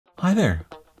Hi there,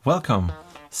 welcome,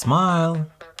 smile.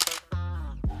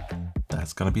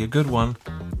 That's gonna be a good one.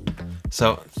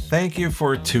 So thank you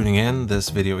for tuning in. This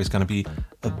video is gonna be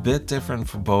a bit different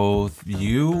for both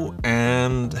you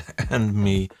and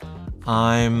me.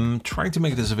 I'm trying to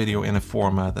make this video in a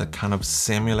format that kind of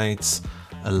simulates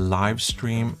a live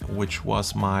stream, which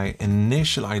was my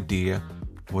initial idea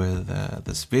with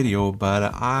this video,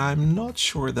 but I'm not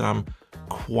sure that I'm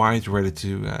quite ready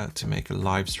to make a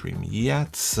live stream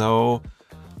yet. So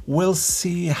we'll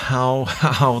see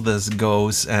how this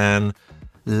goes, and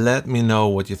let me know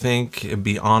what you think.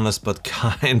 Be honest but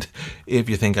kind if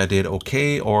you think I did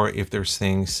okay, or if there's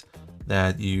things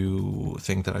that you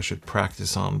think that I should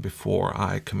practice on before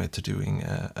I commit to doing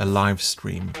a live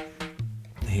stream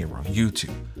here on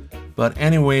YouTube. But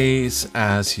anyways,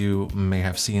 as you may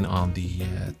have seen on the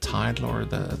title or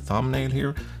the thumbnail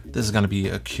here, this is going to be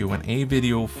a Q&A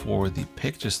video for the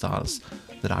picture styles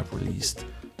that I've released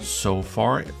so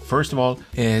far. First of all,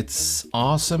 it's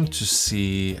awesome to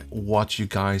see what you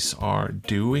guys are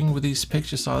doing with these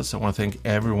picture styles. I want to thank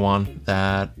everyone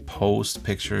that posts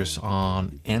pictures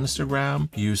on Instagram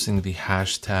using the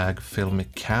hashtag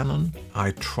 #FilmicCanon.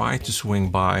 I try to swing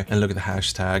by and look at the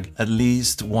hashtag at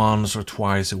least once or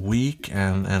twice a week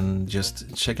and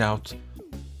just check out,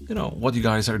 you know, what you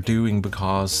guys are doing,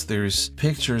 because there's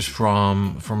pictures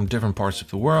from different parts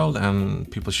of the world and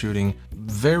people shooting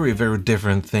very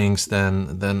different things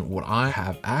than what I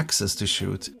have access to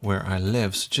shoot where I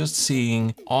live. So just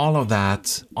seeing all of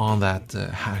that on that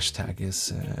hashtag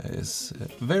is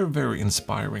very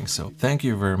inspiring. So thank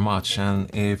you very much.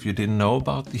 And if you didn't know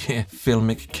about the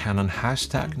 #FilmicCanon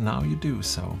hashtag, now you do.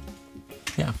 So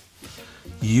yeah,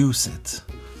 use it.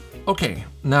 Okay,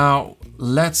 now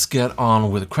let's get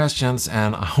on with the questions,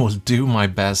 and I will do my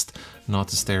best not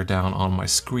to stare down on my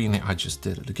screen. I just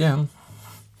did it again.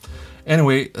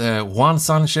 Anyway, Juan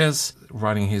Sanchez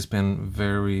writing, he's been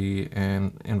very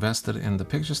invested in the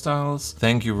picture styles.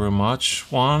 Thank you very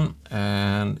much, Juan.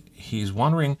 And he's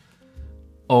wondering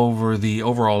over the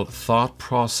overall thought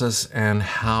process and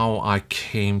how I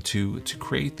came to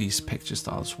create these picture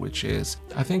styles, which is,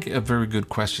 I think, a very good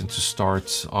question to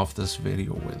start off this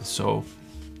video with. So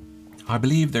I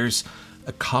believe there's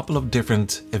a couple of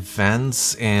different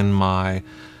events in my,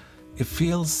 it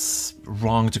feels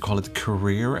wrong to call it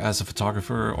career as a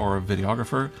photographer or a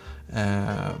videographer,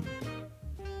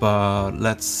 but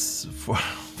let's,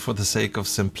 for the sake of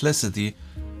simplicity,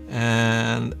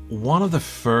 and one of the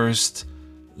first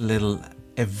little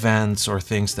events or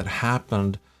things that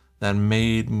happened that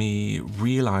made me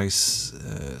realize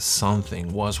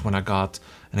something was when I got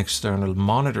an external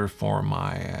monitor for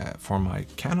my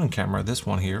Canon camera, this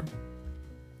one here,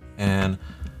 and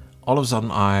all of a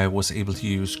sudden I was able to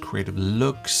use creative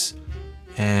looks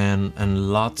and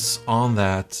LUTs on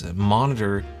that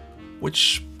monitor,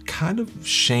 which kind of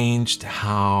changed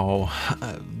how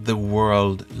the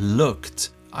world looked.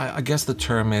 I guess the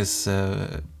term is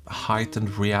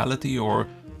heightened reality, or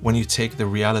when you take the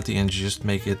reality and just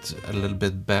make it a little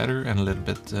bit better and a little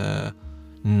bit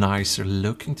nicer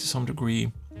looking to some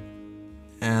degree.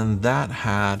 And that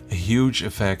had a huge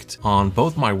effect on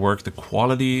both my work. The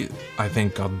quality, I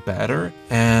think, got better,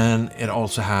 and it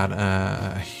also had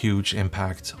a huge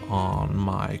impact on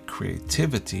my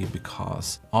creativity,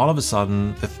 because all of a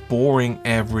sudden the boring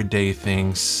everyday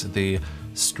things, the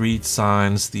street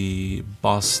signs, the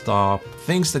bus stop,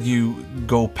 things that you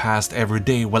go past every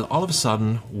day, well, all of a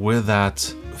sudden with that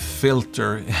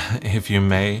filter, if you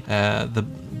may,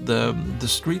 the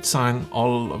street sign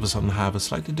all of a sudden have a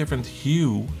slightly different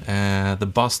hue. The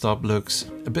bus stop looks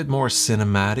a bit more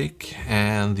cinematic,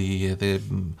 and the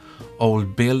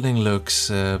old building looks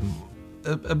a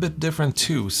bit different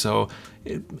too. So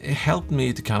it helped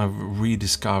me to kind of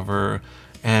rediscover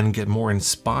and get more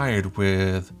inspired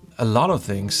with a lot of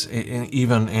things,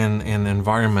 even in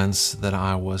environments that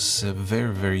I was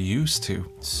very used to.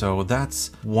 So that's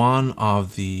one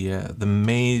of the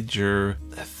major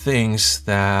things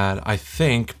that I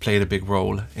think played a big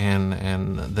role in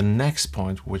the next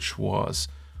point, which was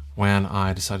when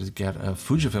I decided to get a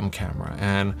Fujifilm camera.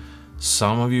 And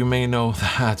some of you may know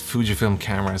that Fujifilm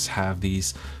cameras have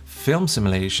these film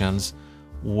simulations,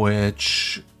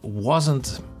 which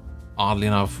wasn't, oddly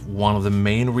enough, one of the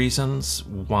main reasons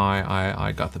why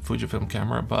I got the Fujifilm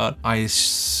camera, but I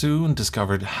soon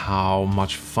discovered how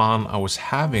much fun I was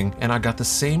having, and I got the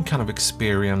same kind of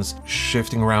experience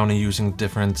shifting around and using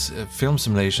different film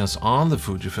simulations on the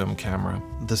Fujifilm camera.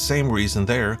 The same reason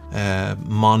there,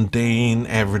 mundane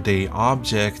everyday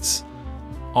objects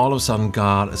all of a sudden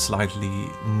got a slightly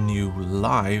new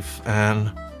life.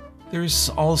 And there's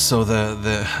also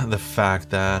the fact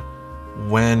that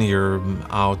when you're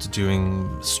out doing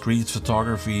street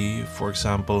photography, for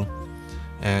example,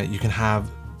 you can have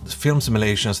film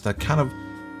simulations that kind of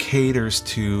caters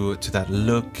to that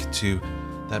look,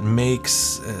 that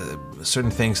makes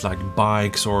certain things like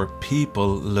bikes or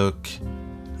people look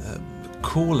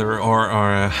cooler or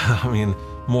I mean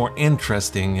more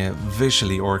interesting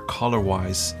visually or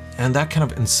color-wise, and that kind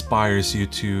of inspires you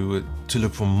to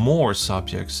look for more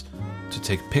subjects to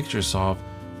take pictures of,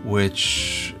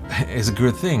 which is a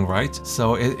good thing, right?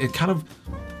 So it kind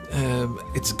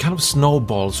of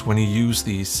snowballs when you use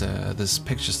this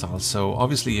picture style. So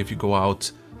obviously, if you go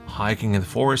out hiking in the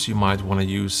forest, you might want to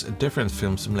use a different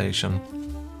film simulation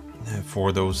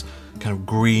for those kind of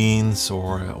greens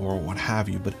or what have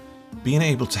you. But being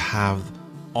able to have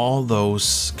all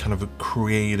those kind of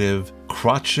creative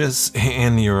crutches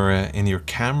in your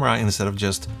camera, instead of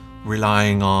just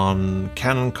relying on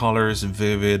Canon colors,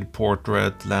 vivid,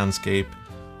 portrait, landscape,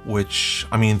 which,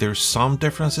 I mean, there's some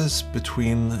differences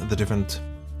between the different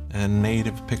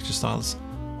native picture styles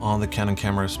on the Canon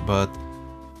cameras, but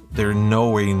they're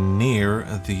nowhere near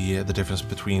the difference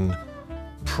between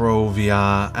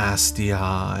Provia,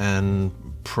 Astia, and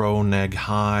Pro Neg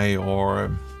High,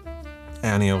 or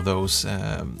any of those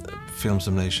film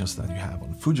simulations that you have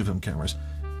on Fujifilm cameras.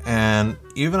 And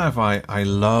even if I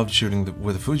loved shooting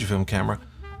with a Fujifilm camera,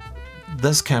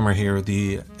 this camera here,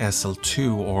 the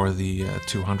SL2 or the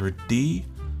 200D,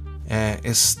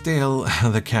 is still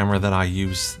the camera that I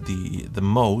use the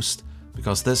most,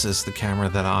 because this is the camera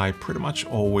that I pretty much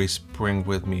always bring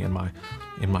with me in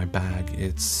my bag.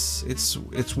 It's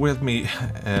with me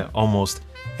almost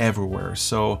everywhere.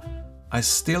 So I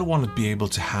still want to be able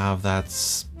to have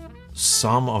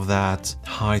some of that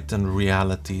heightened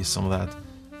reality, some of that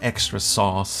extra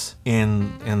sauce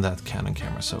in that Canon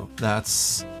camera. So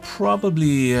that's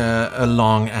probably a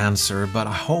long answer, but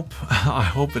I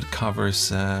hope it covers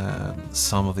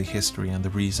some of the history and the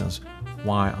reasons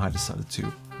why I decided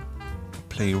to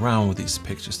play around with these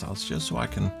picture styles, just so I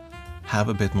can have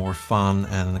a bit more fun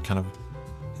and kind of,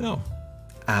 you know,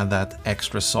 add that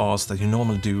extra sauce that you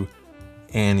normally do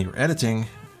in your editing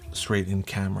straight in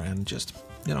camera, and just,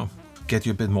 you know, get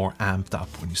you a bit more amped up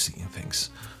when you're seeing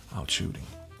things out shooting.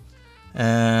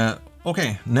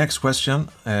 Okay, next question.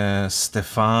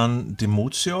 Stefan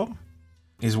Dimuzio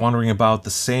is wondering about the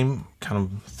same kind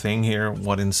of thing here.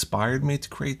 What inspired me to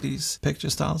create these picture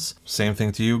styles? Same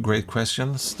thing to you. Great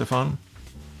question, Stefan.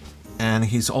 And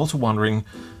he's also wondering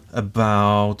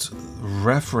about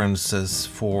references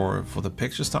for the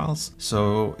picture styles.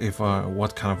 So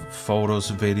what kind of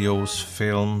photos, videos,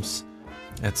 films,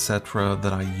 etc.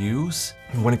 that I use.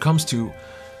 When it comes to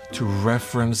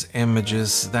reference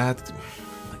images, that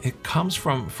it comes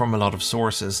from a lot of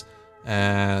sources.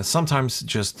 Sometimes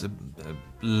just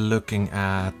looking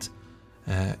at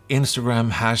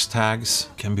Instagram hashtags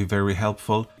can be very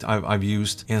helpful. I've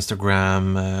used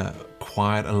Instagram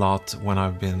quite a lot when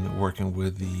I've been working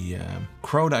with the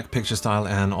Kodak picture style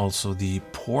and also the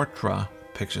Portra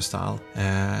picture style,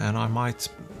 and I might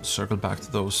circle back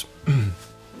to those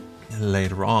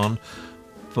later on.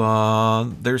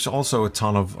 But there's also a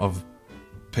ton of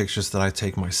pictures that I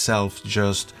take myself,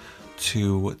 just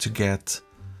to get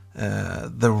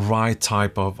the right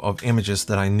type of images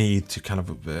that I need to kind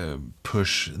of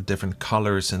push different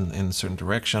colors in certain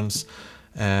directions.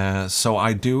 So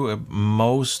I do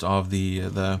most of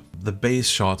the base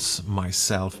shots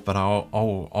myself, but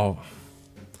I'll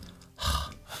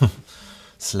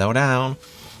slow down.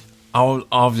 I'll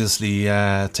obviously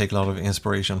take a lot of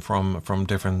inspiration from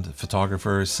different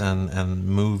photographers and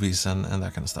movies and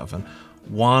that kind of stuff. And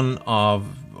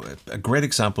a great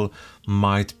example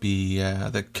might be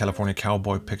the California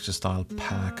Cowboy picture style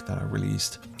pack that I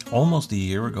released almost a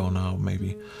year ago now,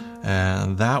 maybe.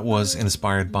 And that was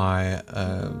inspired by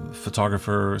a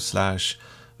photographer slash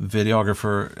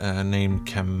videographer named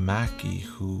Cam Mackey,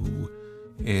 who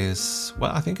is,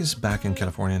 well, I think he's back in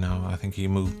California now. I think he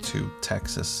moved to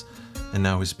Texas and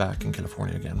now he's back in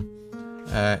California again.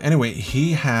 Anyway,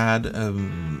 he had a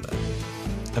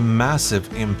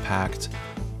massive impact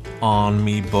on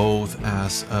me, both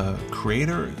as a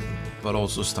creator but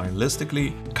also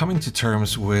stylistically, coming to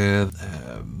terms with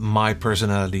my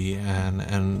personality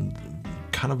and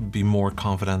kind of be more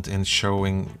confident in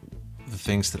showing the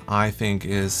things that I think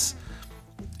is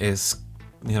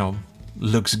you know,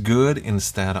 looks good,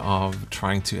 instead of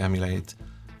trying to emulate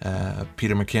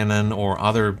Peter McKinnon or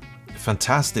other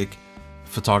fantastic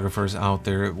photographers out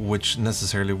there, which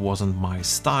necessarily wasn't my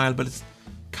style, but it's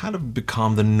kind of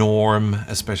become the norm,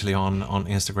 especially on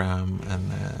Instagram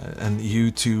and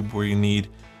YouTube, where you need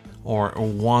or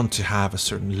want to have a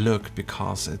certain look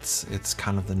because it's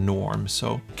kind of the norm.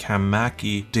 So Cam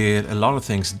Mackey did a lot of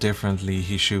things differently.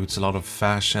 He shoots a lot of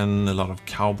fashion, a lot of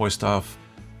cowboy stuff,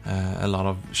 a lot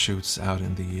of shoots out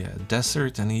in the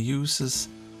desert, and he uses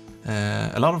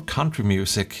a lot of country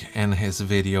music in his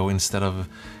video instead of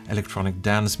electronic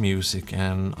dance music.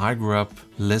 And I grew up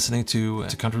listening to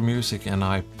country music, and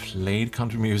I played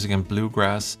country music and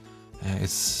bluegrass.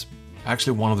 It's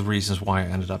actually one of the reasons why I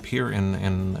ended up here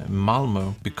in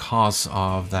Malmö, because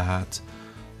of that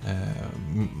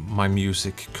my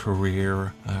music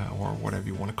career, or whatever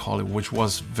you want to call it, which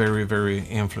was very, very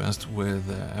influenced with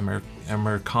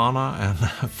Americana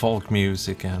and folk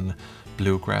music and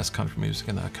bluegrass country music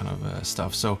and that kind of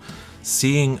stuff. So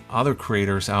seeing other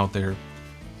creators out there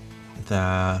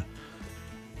that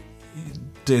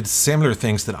did similar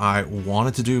things that I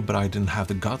wanted to do but I didn't have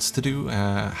the guts to do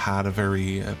had a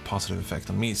very positive effect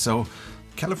on me. So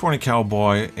California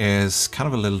Cowboy is kind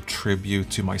of a little tribute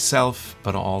to myself,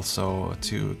 but also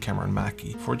to Cameron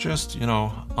Mackey for just, you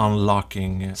know,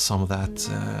 unlocking some of that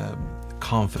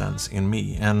confidence in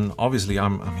me. And obviously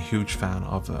I'm a huge fan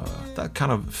of that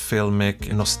kind of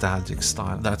filmic, nostalgic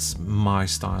style. That's my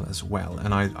style as well,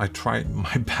 and I try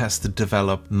my best to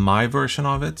develop my version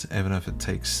of it, even if it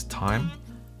takes time.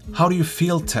 How do you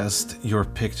field test your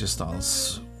picture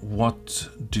styles? What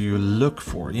do you look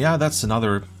for? Yeah, that's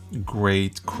another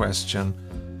great question.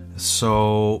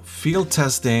 So field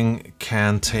testing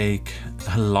can take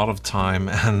a lot of time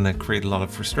and create a lot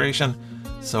of frustration.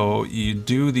 So you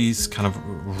do these kind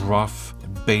of rough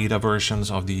beta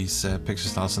versions of these picture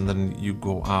styles, and then you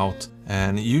go out,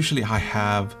 and usually I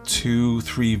have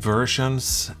 2-3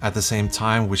 versions at the same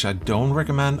time, which I don't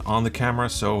recommend on the camera.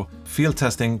 So field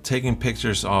testing, taking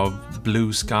pictures of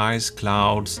blue skies,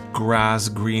 clouds, grass,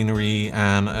 greenery,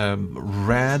 and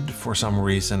red for some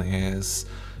reason is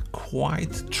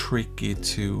quite tricky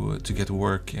to get to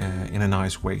work in a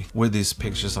nice way with these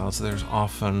picture styles. There's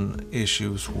often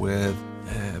issues with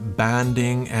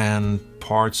banding and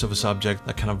parts of a subject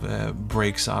that kind of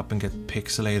breaks up and get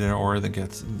pixelated, or they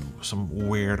get some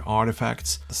weird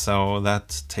artifacts. So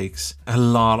that takes a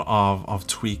lot of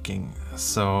tweaking.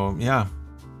 So yeah.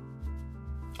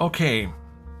 Okay,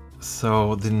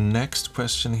 so the next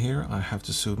question here, I have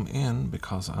to zoom in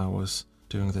because I was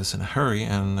doing this in a hurry,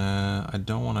 and I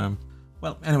don't want to.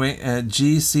 Well, anyway,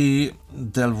 GC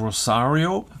Del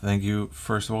Rosario, thank you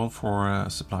first of all for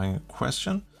supplying a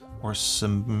question, or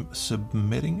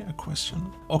submitting a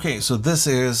question. Okay, so this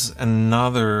is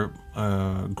another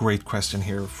great question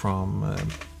here from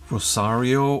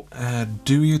Rosario.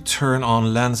 Do you turn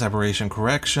on lens aberration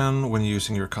correction when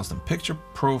using your custom picture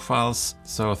profiles?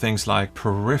 So things like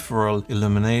peripheral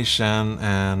illumination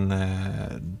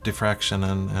and diffraction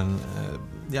and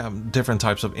yeah, different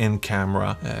types of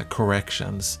in-camera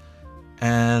corrections.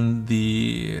 And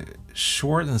the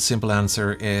short and simple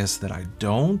answer is that I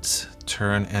don't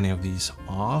turn any of these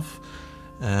off.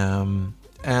 And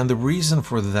the reason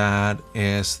for that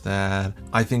is that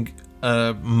I think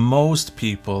most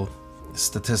people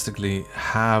statistically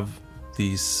have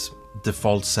these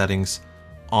default settings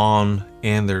on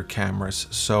in their cameras,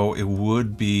 so it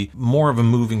would be more of a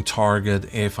moving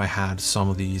target if I had some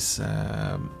of these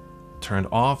turned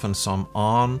off and some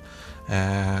on.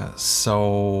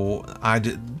 So I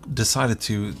decided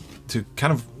to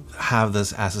kind of have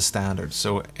this as a standard.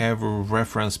 So every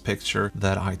reference picture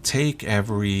that I take,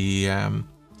 every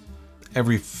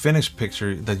finished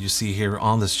picture that you see here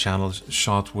on this channel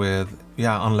shot with,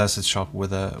 yeah, unless it's shot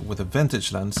with a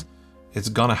vintage lens, it's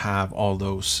gonna have all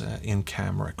those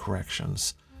in-camera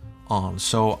corrections on.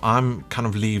 So I'm kind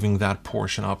of leaving that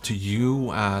portion up to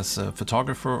you as a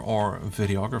photographer or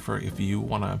videographer if you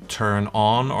want to turn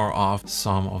on or off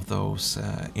some of those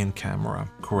in-camera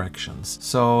corrections.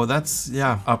 So that's,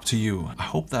 yeah, up to you. I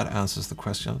hope that answers the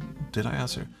question. Did I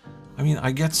answer? I mean,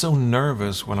 I get so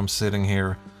nervous when I'm sitting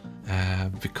here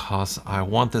because I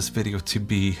want this video to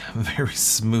be very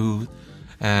smooth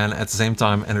and at the same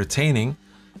time entertaining,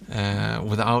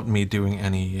 without me doing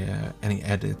any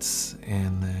edits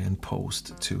in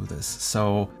post to this.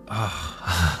 So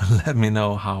let me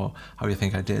know how you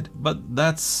think I did. But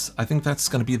I think that's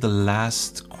gonna be the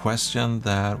last question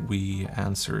that we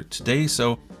answer today.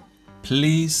 So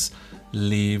please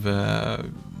leave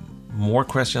more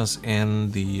questions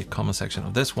in the comment section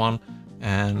of this one,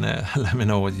 and let me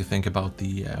know what you think about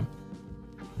the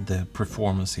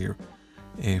performance here,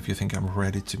 if you think I'm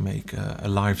ready to make a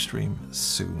live stream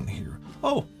soon here.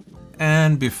 Oh,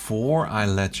 and before I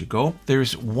let you go,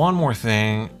 there's one more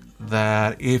thing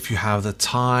that if you have the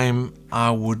time, I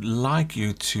would like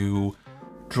you to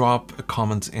drop a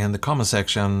comment in the comment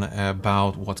section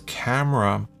about what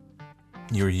camera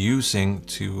you're using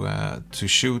to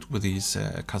shoot with these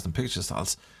custom picture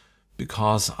styles,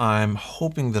 because I'm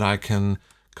hoping that I can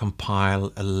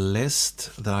compile a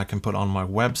list that I can put on my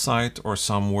website or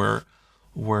somewhere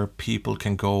where people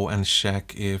can go and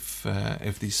check if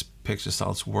these picture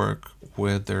styles work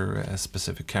with their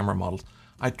specific camera models.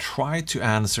 I try to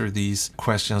answer these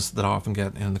questions that I often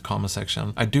get in the comment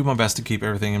section. I do my best to keep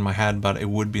everything in my head, but it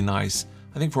would be nice,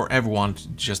 I think, for everyone to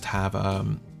just have a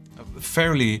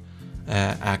fairly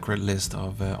accurate list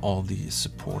of all the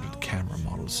supported camera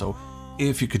models. So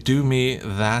if you could do me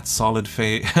that solid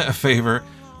favor,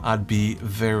 I'd be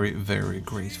very, very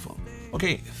grateful.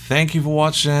 Okay, thank you for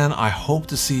watching. I hope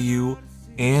to see you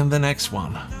in the next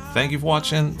one. Thank you for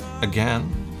watching again.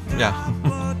 Yeah.